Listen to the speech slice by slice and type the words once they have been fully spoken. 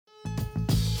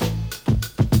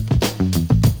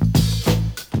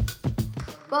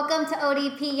Welcome to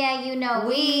ODP. Yeah, you know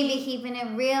we be keeping it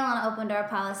real on Open Door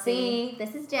Policy.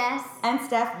 This is Jess. And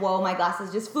Steph. Whoa, my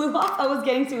glasses just flew off. I was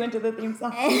getting too into the theme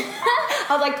song. I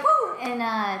was like, woo!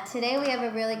 And today we have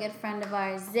a really good friend of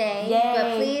ours, Zay. Yay.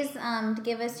 But please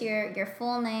give us your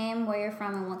full name, where you're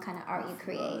from, and what kind of art you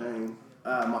create.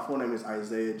 My full name is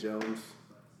Isaiah Jones.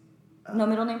 No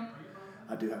middle name?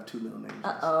 I do have two middle names.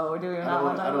 Uh-oh, do we not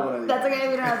want to talk about to. That's okay,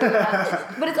 we don't have to do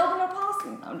that. But it's Open Door Policy.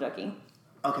 No, I'm joking.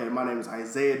 Okay, my name is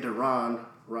Isaiah Duran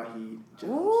Rahid Jones.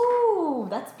 Ooh,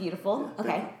 that's beautiful. Yeah,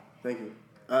 okay. Thank you.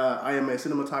 I am a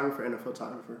cinematographer and a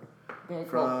photographer. Very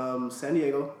cool. From San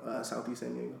Diego, Southeast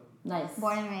San Diego. Nice.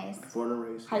 Born and raised. Born and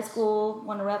raised. High school,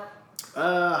 want to rep?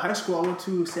 High school, I went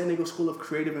to San Diego School of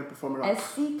Creative and Performing Arts.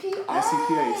 SCPA.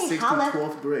 SCPA, 6th to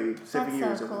 12th grade. 7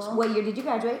 years. So cool. What year did you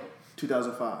graduate?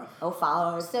 2005. Oh,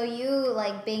 followers. So you,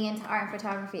 like, being into art and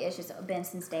photography, it's just been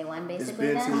since day one, basically,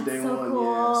 It's been since day so one, cool.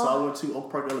 yeah. So I went to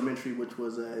Oak Park Elementary, which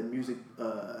was a music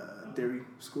theory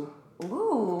school.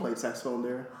 Ooh. Played saxophone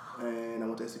there. And I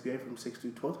went to SCPA from 6th to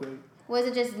 12th grade. Was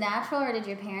it just natural, or did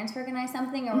your parents organize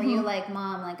something, or were you like,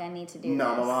 Mom, like, I need to do this?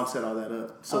 No, my mom set all that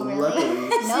up. So really? luckily... No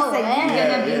She's like, way. you're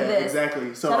gonna do this.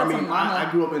 Exactly. So, Shout out I to mean, Mama.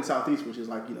 I grew up in Southeast, which is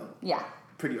like, Yeah.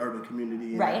 pretty urban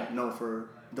community. And Right. known for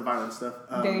the violent stuff.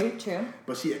 Very true.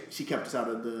 But she kept us out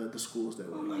of the schools that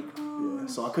were like... God. Yeah.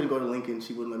 So I couldn't go to Lincoln.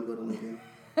 She wouldn't let me go to Lincoln.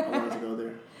 I wanted to go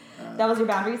there. That was your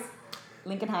boundaries?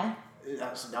 Lincoln High?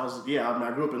 That was yeah. I mean,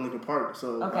 I grew up in Lincoln Park,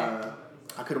 so Okay.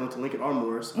 I could have went to Lincoln or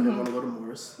Morris. I didn't want to go to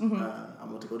Morris. I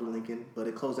wanted to go to Lincoln, but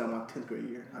it closed down my 10th grade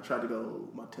year. I tried to go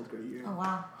my 10th grade year. Oh,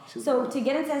 wow. Shoot. So to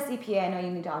get into SCPA, I know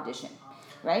you need to audition,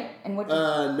 right? And what?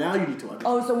 Now you need to audition.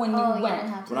 Oh, so when you you went. didn't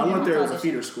have to. When I went there, it was a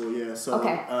audition. feeder school, yeah. So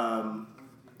Okay.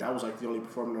 that was like the only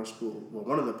performing arts school. Well,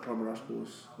 one of the performing arts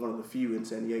schools, one of the few in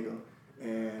San Diego,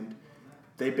 and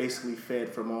they basically fed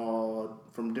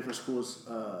from different schools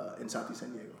in Southeast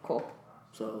San Diego. Cool.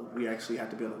 So we actually had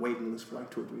to be on a waiting list for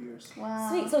like 2 or 3 years. Wow.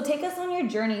 Sweet. So take us on your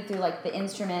journey through like the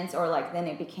instruments, or like then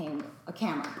it became a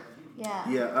camera. Yeah.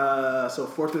 Yeah, so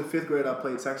 4th and 5th grade, I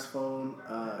played saxophone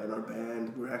in our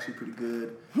band. We were actually pretty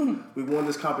good. We won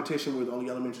this competition. We were the only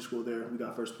elementary school there. We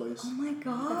got first place. Oh my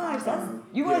gosh,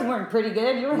 you Yeah. guys weren't pretty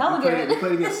good. You were hella good. We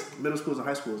played against middle schools and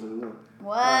high schools, and we won.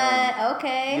 What?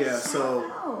 Okay. Yeah, so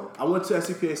Wow. I went to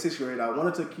SCPA 6th grade. I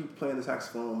wanted to keep playing the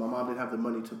saxophone. My mom didn't have the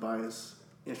money to buy us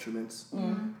instruments.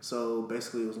 So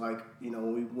basically, it was like,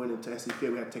 when we went into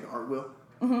SCPA, we had to take an art wheel.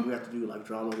 We have to do like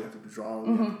drama, we have to do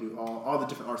drawing, we have to do all the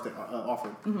different arts they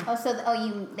offered.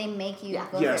 Oh, they make you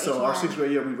go Yeah, through so each our one. 6th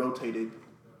grade year, we rotated.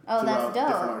 Oh, that's throughout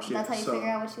different dope. arts, yeah. That's how you So- figure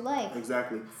out what you like.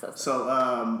 Exactly. So- So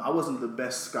I wasn't the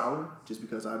best scholar just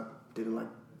because I didn't like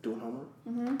doing homework.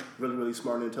 Really, really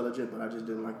smart and intelligent, but I just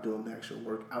didn't like doing the actual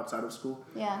work outside of school.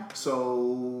 Yeah.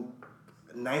 So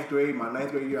my 9th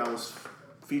grade year, I was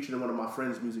featured in one of my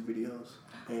friend's music videos,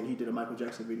 and he did a Michael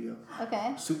Jackson video.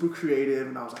 Okay. Super creative,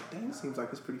 and I was like, dang, it seems like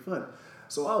it's pretty fun.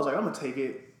 So I was like, I'm gonna take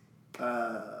it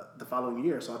the following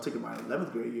year. So I took it my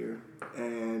 11th grade year,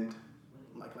 and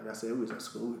like I said, we was at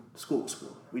school.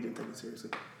 We didn't take it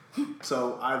seriously.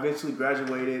 So I eventually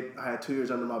graduated. I had 2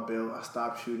 years under my belt. I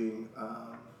stopped shooting.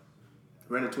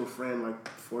 Ran into a friend like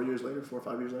 4 or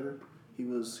 5 years later.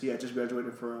 He had just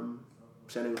graduated from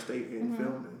San Diego State in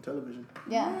film and television.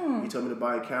 Yeah. He told me to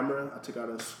buy a camera. I took out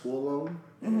a school loan,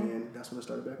 and that's when it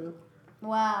started back up.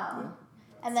 Wow. Yeah.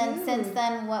 And then since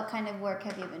then, what kind of work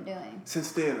have you been doing?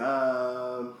 Since then,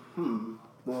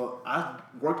 well, I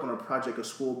worked on a project, a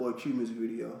Schoolboy Q music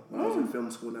video when I was in film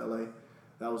school in LA.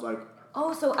 That was like,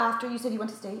 Oh, so after you said you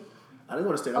went to state? I didn't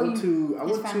go to state. Oh, I went to. friend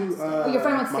went to state. Oh, your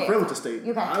friend went to my state. friend went to state.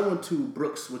 Okay. I went to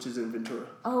Brooks, which is in Ventura,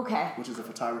 Oh, okay. which is a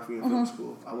photography and film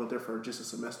school. I went there for just a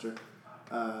semester,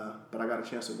 but I got a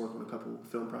chance to work on a couple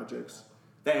film projects.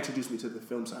 That introduced me to the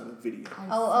film side of video.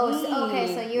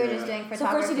 Okay. So you were just Yeah. doing photography. So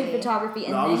first you did photography,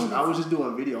 and No, then I was just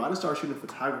doing video. I didn't start shooting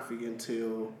photography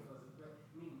until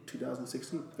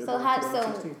 2016. So February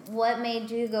 2016. what made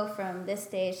you go from this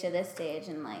stage to this stage,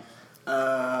 and like,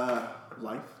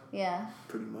 Life. yeah.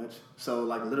 Pretty much. So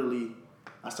like literally,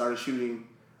 I started shooting.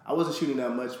 I wasn't shooting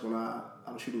that much when I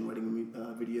was shooting wedding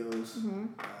videos.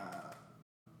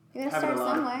 You're gonna Having start a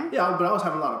lot somewhere. yeah, but I was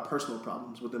having a lot of personal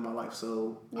problems within my life.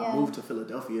 So Yeah. I moved to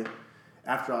Philadelphia.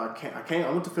 After I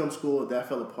went to film school. That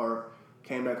fell apart.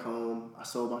 Came back home. I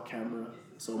sold my camera.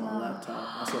 Sold my laptop.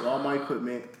 I sold all my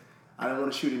equipment. I didn't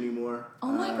want to shoot anymore. Oh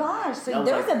my gosh! that So was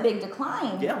there was like- a big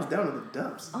decline. Yeah, I was down in the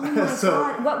dumps. Oh my So-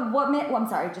 god! What meant? Well, I'm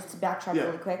sorry. Just to backtrack Yeah.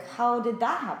 really quick. How did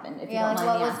that happen? If Yeah, you like don't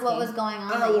what mind me was asking. what was going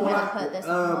on that you had to put this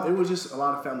on It was just a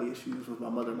lot of family issues with my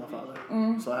mother and my father.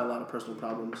 So I had a lot of personal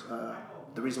problems.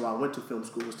 The reason why I went to film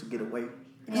school was to get away,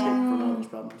 escape from all those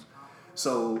problems.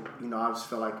 So, you know, I just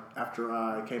felt like after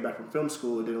I came back from film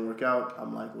school, it didn't work out.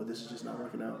 I'm like, well, this is just not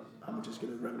working out. I'm gonna just get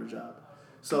a regular job.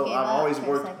 So gave I've up always for a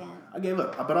worked. second. I gave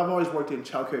up, but I've always worked in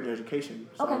childcare and education.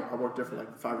 So Okay. I worked there for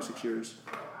like 5 or 6 years.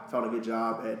 Found a good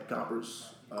job at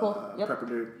Gompers Cool. Yep.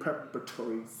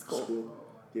 preparatory school,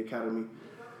 the academy.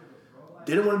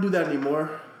 Didn't want to do that anymore.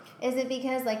 Is it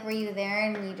because, like, were you there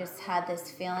and you just had this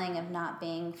feeling of not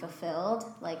being fulfilled?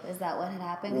 Like, is that what had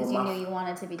happened? Because Well, you knew you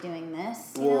wanted to be doing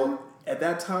this, you Well, know? at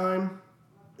that time,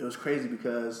 it was crazy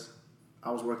because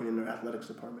I was working in their athletics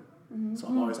department. So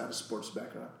I've always had a sports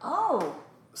background. Oh.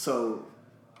 So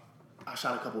I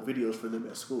shot a couple videos for them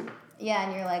at school. Yeah,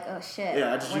 and you're like, oh, shit.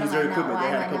 Yeah, I just what used am their I equipment. Not, They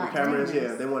why had a am I couple not doing cameras. Yeah,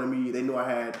 this? they wanted me. They knew I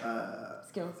had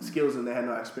Skills. and they had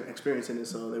no experience in it.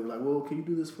 So they were like, "Well, can you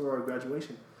do this for our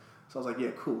graduation?" So I was like,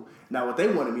 "Yeah, cool." Now, what they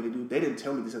wanted me to do, they didn't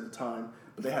tell me this at the time,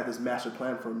 but they had this master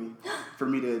plan for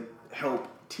me to help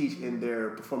teach in their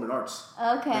performing arts.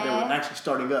 Okay. That they were actually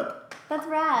starting up. That's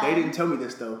rad. They didn't tell me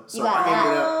this though, so got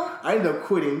I ended up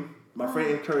quitting. My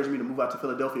friend encouraged me to move out to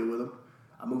Philadelphia with him.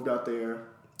 I moved out there.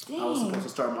 I was supposed to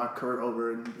start my career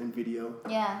over in video.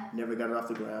 Yeah. Never got it off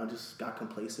the ground. Just got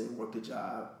complacent. Worked a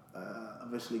job.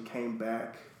 Eventually came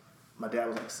back. My dad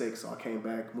was like sick, so I came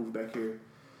back, moved back here.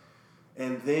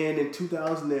 And then in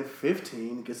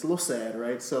 2015, it gets a little sad,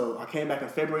 right? So I came back in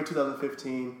February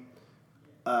 2015.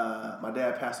 My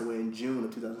dad passed away in June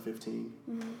of 2015.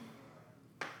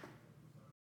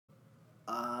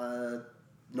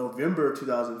 November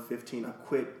 2015, I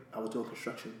quit. I was doing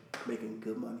construction, making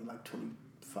good money, like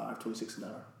 25, 26 an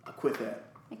hour. I quit that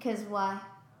Because why?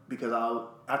 because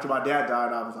after my dad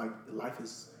died, I was like, life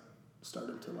is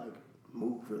starting to like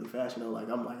move really fast. You know, like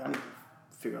I'm like, I need to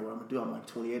figure out what I'm gonna do. I'm like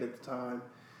 28 at the time.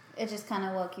 It just kind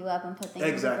of woke you up and put things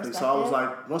Exactly. into So I was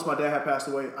perspective? like, once my dad had passed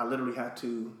away, I literally had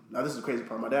to. Now this is the crazy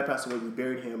part. My dad passed away. We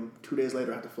buried him. 2 days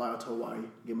later, I had to fly out to Hawaii,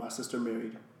 get my sister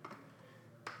married.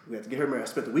 We had to get her married. I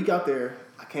spent the week out there.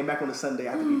 I came back on a Sunday.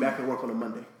 I had to be back at work on a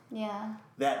Monday. Yeah.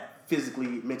 That physically,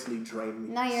 mentally drained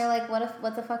me. No, you're like,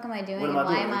 what the fuck am I doing? What am and I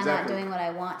why doing? am I Exactly. not doing what I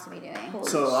want to be doing?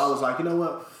 So I was like, you know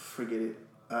what? Forget it.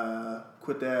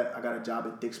 Quit that. I got a job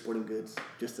at Dick's Sporting Goods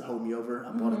just to hold me over.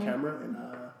 I bought a camera and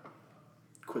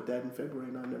quit that in February,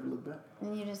 and I never looked back.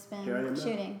 And you just Here I am been now.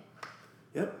 shooting.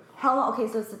 Yep. How long?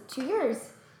 Okay, so it's 2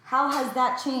 years. How has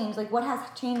that changed? Like, what has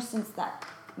changed since that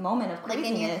moment of Like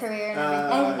craziness? in your career and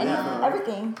And everything. Yeah.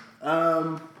 everything.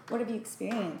 Um, What have you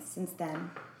experienced since then?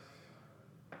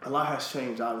 a lot has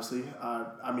changed, obviously.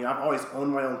 I mean, I've always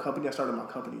owned my own company. I started my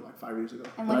company like 5 years ago.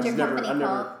 And But what's I your just company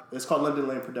called? It's called London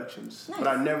Lane Productions. Nice. But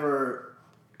I never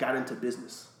got into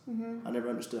business. I never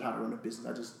understood how to run a business.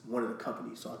 I just wanted a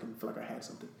company so I can feel like I had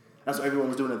something. That's what everyone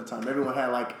was doing at the time. Everyone had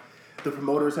like, the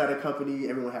promoters had a company.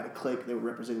 Everyone had a clique. They were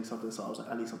representing something. So I was like,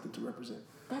 I need something to represent.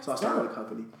 So I started a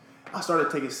company. I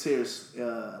started taking it serious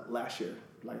last year.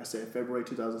 Like I said, February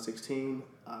 2016.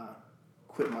 I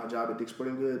quit my job at Dick's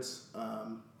Sporting Goods.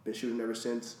 Been shooting ever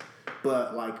since.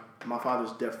 But like my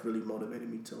father's death really motivated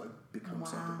me to like become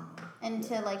something. And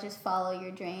to like just follow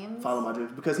your dreams. Follow my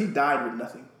dreams because he died with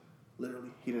nothing. Literally,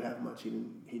 he didn't have much. He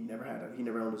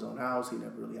never owned his own house. He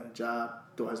never really had a job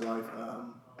throughout his life.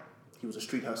 He was a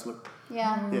street hustler.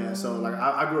 Yeah. Yeah, so like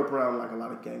I grew up around like a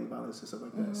lot of gang violence and stuff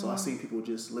like that. So I seen people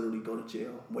just literally go to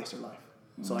jail, waste their life.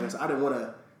 So I guess I didn't want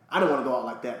to go out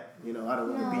like that. You know, I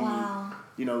don't want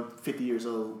to be, 50 years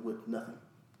old with nothing.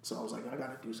 So I was like, I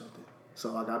gotta do something.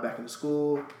 So I got back into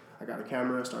school. I got a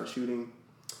camera, started shooting,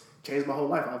 changed my whole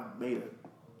life. I've made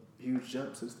a huge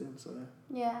jump since then. So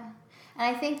yeah. Yeah.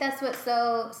 And I think that's what's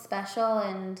so special,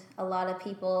 and a lot of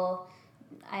people,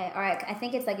 I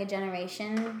think it's like a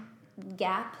generation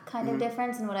gap kind of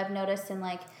difference. And what I've noticed in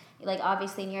like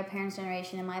obviously in your parents'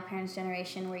 generation and my parents'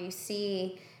 generation, where you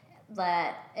see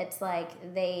that it's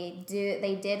like they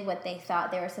did what they thought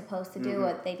they were supposed to do,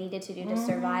 what they needed to do to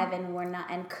survive, and were not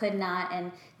and could not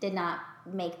and did not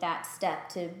make that step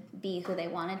to be who they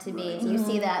wanted to be. And you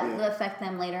see that affect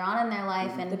them later on in their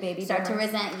life, and The baby start to boomers.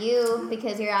 resent you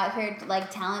because you're out here like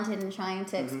talented and trying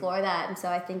to explore that. And so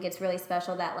I think it's really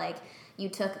special that like you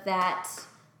took that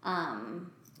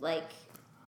like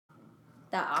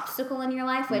that obstacle in your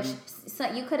life, which so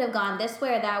you could have gone this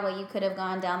way or that way. You could have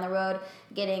gone down the road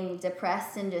getting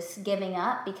depressed and just giving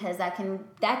up, because that's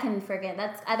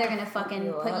either gonna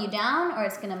fucking put you down or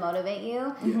it's gonna motivate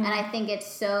you. And I think it's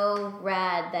so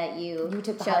rad that you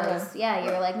took the chose. high road. Yeah,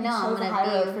 you're like, no, I'm chose the gonna high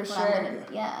be road for what sure. I'm gonna,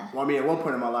 yeah. Well, I mean, at one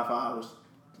point in my life, I was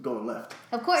going left.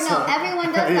 Of course, So- no, everyone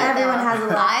does that. Everyone though. has a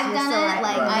left. I've You're done so it. right.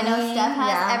 Like Right. I know Steph has.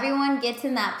 Yeah. Everyone gets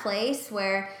in that place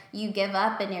where you give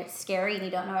up and it's scary and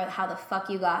you don't know how the fuck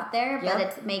you got there. But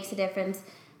Yep. it makes a difference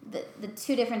the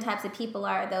two different types of people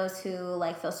are those who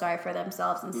like feel sorry for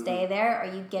themselves and stay there, or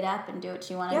you get up and do what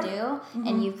you want to do,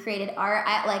 and you've created art.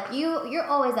 You're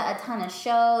always at a ton of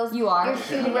shows. You are. You're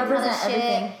shooting a ton of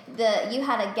shit. You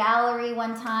had a gallery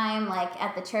one time like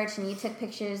at the church, and you took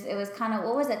pictures. It was kind of,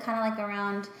 what was it? Kind of like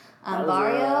around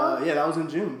Barrio. That was in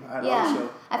June. I had an art show.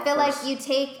 I feel like you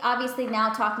take, obviously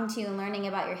now talking to you and learning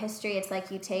about your history, it's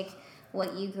like you take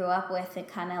what you grew up with and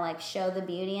kind of like show the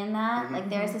beauty in that. Like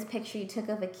there's this picture you took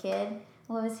of a kid.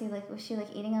 What was he like? Was she like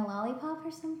eating a lollipop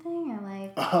or something, or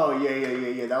like? Oh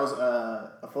yeah. That was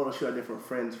a photo shoot I did for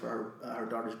friends for her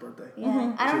daughter's birthday.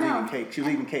 Yeah, I don't know. She was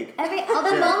eating cake. All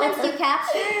the moments you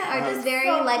capture are just very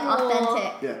like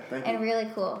authentic. Yeah, thank you. And really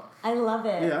cool. I love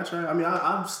it. Yeah, I try. I mean,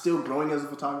 I'm still growing as a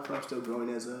photographer. I'm still growing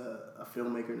as a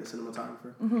filmmaker and a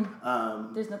cinematographer.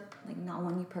 There's not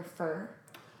one you prefer.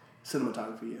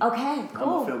 Cinematography, yeah. Okay, cool. I'm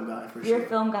a film guy for sure. You're a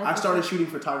film guy. I started shooting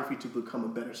photography to become a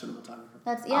better cinematographer.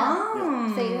 That's So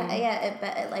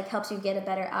it like helps you get a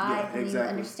better eye when you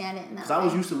understand it in that way. Because I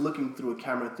was used to looking through a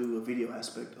camera through a video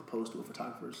aspect opposed to a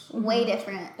photographer's. Way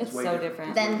different. It's so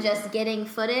different than just getting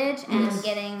footage and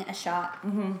getting a shot.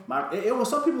 Some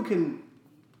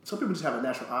people just have a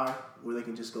natural eye where they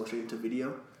can just go straight into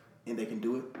video and they can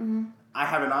do it. I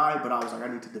have an eye, but I was like, I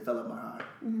need to develop my eye.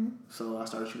 So I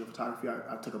started shooting photography.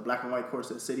 I took a black and white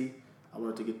course at City. I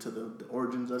wanted to get to the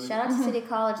origins of it. Shout out to City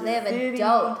College. They have a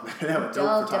dope, they have a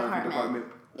dope photography department.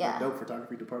 Yeah. Dope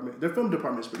photography department. Their film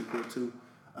department is pretty cool too.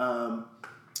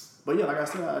 But yeah, like I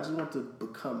said, I just wanted to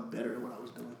become better at what I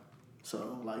was doing.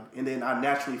 So and then I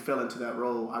naturally fell into that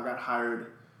role. I got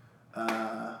hired.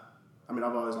 I've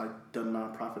always done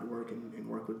nonprofit work and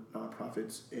work with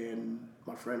nonprofits. And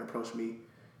my friend approached me.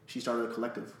 She started a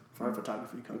collective for her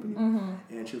photography company,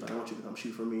 and she was like, "I want you to come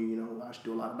shoot for me. I should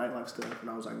do a lot of nightlife stuff." And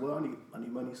I was like, "Well, I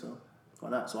need money, so why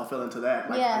not?" So I fell into that.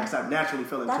 I naturally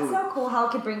fell into it. That's so cool how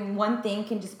it could bring one thing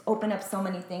can just open up so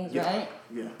many things, right?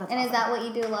 Yeah. That's awesome. Is that what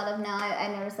you do a lot of now? I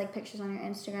noticed pictures on your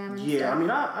Instagram and stuff. Yeah,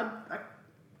 I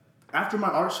after my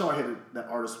art show, I hit that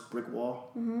artist brick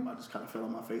wall. I just kind of fell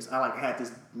on my face. I had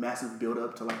this massive build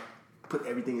up to put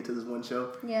everything into this one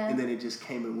show. Yeah. And then it just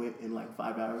came and went in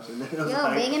 5 hours. And then it was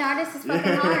being an artist is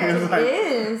fucking hard. It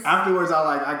is. Afterwards,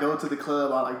 I go to the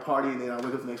club, I party, and then I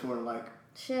wake up the next morning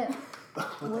shit. I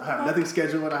have nothing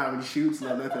scheduled. I don't have any shoots,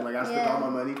 nothing. I spent all my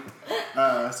money.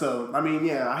 I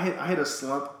hit a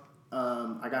slump.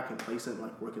 I got complacent,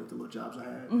 working at the little jobs I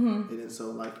had. And then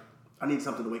I need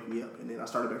something to wake me up. And then I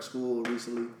started back school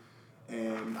recently,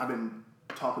 and I've been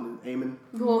talking to Eamon.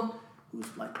 Cool. Who's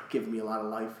giving me a lot of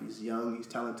life. He's young, he's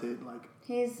talented,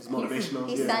 he's motivational.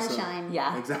 He's sunshine.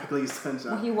 So, exactly, he's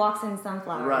sunshine. Well, he walks in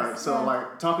sunflowers. Right. So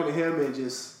talking to him and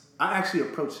I actually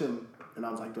approached him and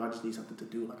I was like, do I just need something to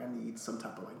do? I need some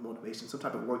type of motivation, some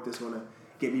type of work that's gonna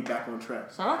get me back on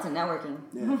track. Shout out to networking.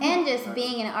 Yeah. And just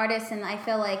being an artist, and I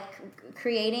feel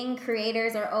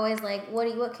creators are always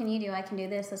what can you do? I can do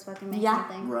this. Let's fucking make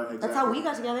something. Right. Exactly. That's how we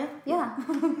got together. Yeah.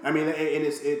 And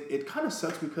it kind of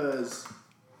sucks because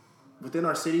within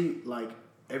our city,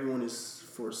 everyone is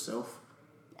for self,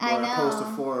 opposed to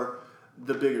for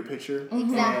the bigger picture.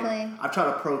 Exactly. And I try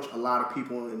to approach a lot of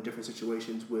people in different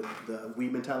situations with the we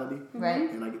mentality, right?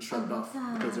 And I get shrugged off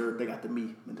because they got the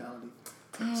me mentality.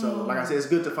 Dang. So, I said, it's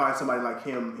good to find somebody like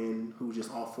him and who's just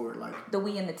all for it, the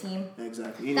we and the team.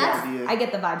 Exactly. I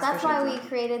get the vibes. That's why we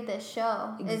created this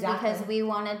show. Exactly. Is because we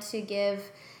wanted to give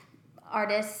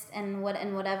artists and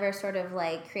whatever sort of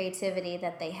creativity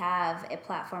that they have a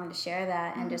platform to share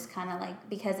that, and just kind of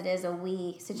because it is a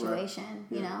we situation,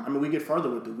 right. Yeah. We get farther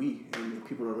with the we, and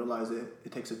people don't realize that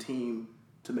it takes a team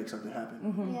to make something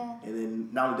happen. Yeah. And then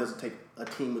not only does it take a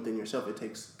team within yourself, it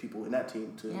takes people in that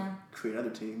team to create other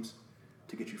teams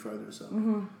to get you further. So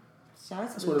shout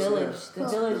out to the village. The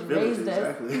village raised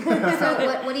exactly. us.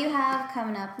 So what do you have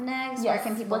coming up next? Yes. Where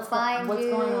can people find what's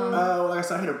you? What's going on? Like I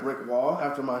said, I hit a brick wall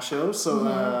after my show, so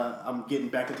I'm getting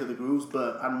back into the grooves.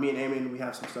 But me and Eamon, we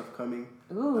have some stuff coming.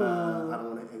 Ooh. I don't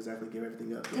want to exactly give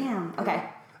everything up. Damn. Okay.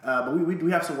 But we do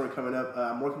have some work coming up.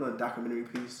 I'm working on a documentary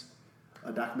piece.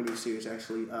 A documentary series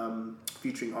actually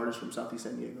featuring artists from Southeast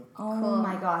San Diego. Oh cool.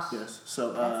 My gosh! Yes,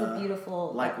 so that's a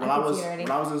beautiful. When I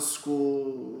was in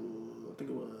school, I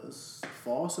think it was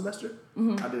fall semester.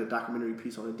 I did a documentary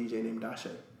piece on a DJ named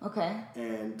Dashe. Okay.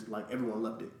 And everyone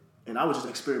loved it, and I was just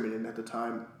experimenting at the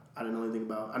time. I didn't know anything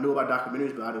about. I knew about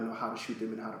documentaries, but I didn't know how to shoot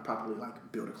them and how to properly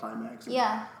build a climax. And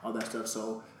all that stuff.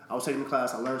 So I was taking the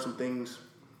class. I learned some things.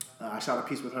 I shot a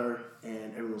piece with her,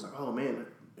 and everyone was like, "Oh man."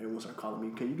 everyone started calling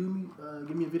me, can you do me,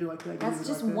 give me a video like that? That's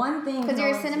just one thing. Because you're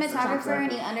a can always- cinematographer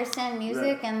and you understand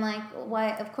music and like why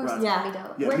of course it's gonna be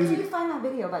dope. Yeah, Where music- can you find that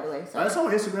video, by the way? Sorry. It's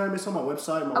on Instagram. It's on my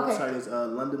website. My Okay. website is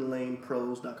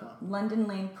londonlanepros.com.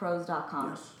 LondonLanePros.com.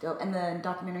 Yes. Dope. And the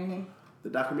documentary name? The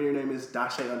documentary name is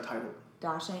Dashe Untitled.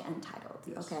 Dashe Untitled.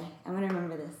 Yes. Okay, I'm gonna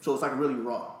remember this. So it's like really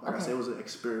raw. Like I Okay. said, it was an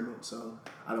experiment. So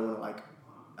I don't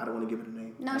want to give it a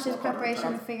name. No, it's That's just why I call it preparation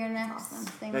Untitled. for your next Awesome.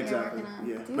 thing that Exactly. you're working on.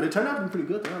 Yeah, Dude. but it turned out to be pretty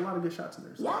good. There are a lot of good shots in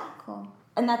there. So. Yeah. Cool.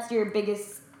 And that's your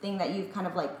biggest thing that you've kind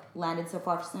of like landed so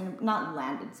far for not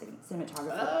landed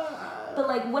cinematographer, but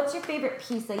like what's your favorite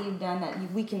piece that you've done that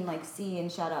we can like see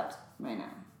and shout out right now?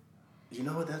 You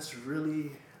know what? That's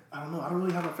really, I don't know. I don't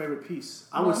really have a favorite piece.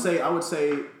 I would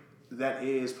say that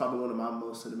is probably one of my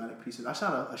most cinematic pieces. I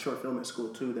shot a short film at school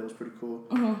too. That was pretty cool.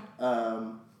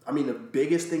 I mean, the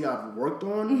biggest thing I've worked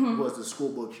on was the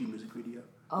Schoolboy Q music video.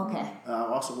 Okay. I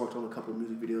also worked on a couple of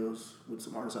music videos with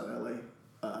some artists out of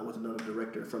LA, with another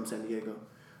director from San Diego.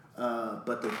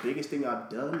 But the biggest thing I've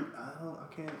done,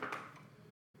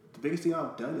 the biggest thing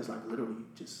I've done is like literally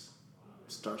just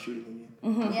start shooting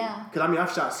again. Yeah. Because I mean,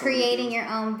 I've shot so many Creating things. your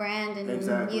own brand and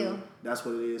Exactly. you. That's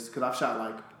what it is. Because I've shot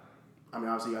like, I mean,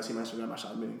 obviously, you guys see my Instagram. I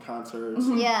shot a million concerts.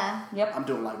 Yeah. Yep. I'm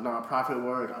doing like nonprofit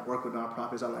work. I work with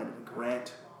nonprofits. I landed a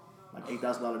grant, like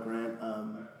 $8,000 grant.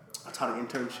 I taught an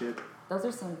internship. Those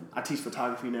are some. I teach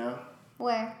photography now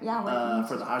Where? Yeah. Where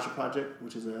for the Aja Project,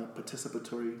 which is a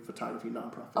participatory photography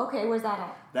nonprofit. Okay, where's that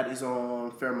at? That is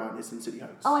on Fairmont. It's in City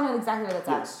Heights. Oh, I know exactly where that's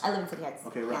Yes. at. I live in City Heights.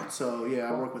 Okay, right. Yeah. So yeah,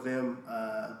 I work with them.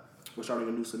 We're starting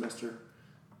a new semester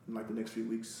in like the next few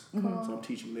weeks. So I'm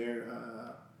teaching there.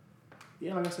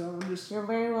 Yeah, like I said, You're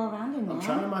very well rounded, man. I'm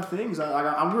trying my things.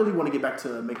 I really want to get back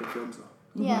to making films though.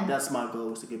 Yeah. That's my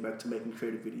goal, is to get back to making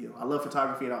creative video. I love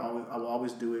photography and I will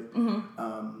always do it.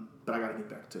 But I gotta get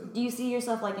back to it. Do you see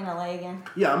yourself like in LA again?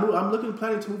 Yeah, I'm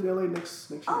planning to move to LA next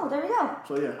year. Oh, there we go.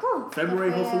 So yeah, Cool. February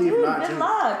Good for you. hopefully, if Dude, not good June.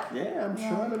 luck. Yeah, I'm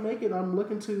trying to make it. I'm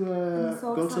looking to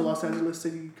so go to excited. Los Angeles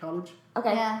City College.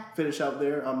 Okay. Yeah. Finish out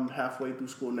there. I'm halfway through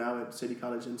school now at City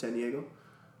College in San Diego.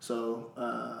 So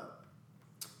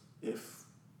if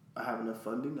I have enough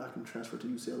funding, I can transfer to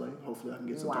UCLA. Hopefully I can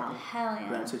get some type of Hell yeah.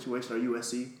 grant situation, or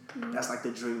USC. That's like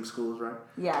the dream schools, right?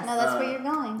 Yes. No, that's where you're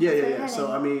going. Yeah, That's yeah, where yeah. you're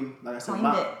So I heading. mean, like I said,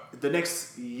 Claimed the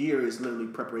next year is literally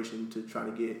preparation to try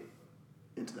to get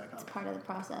into that college. Part of the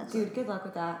process. Dude, good luck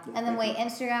with that. And then wait,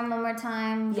 Instagram one more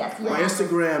time. Yes, My yes.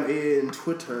 Instagram and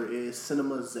Twitter is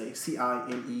CinemaZay,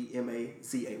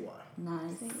 CINEMAZAY.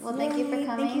 Nice. Well, thank you for Yay,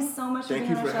 coming. Thank you so much Thank for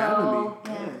you being for on the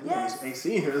show. having me. Yeah. Yeah, Yes. ain't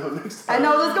seeing her though next I time.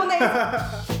 know, let's go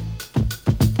next.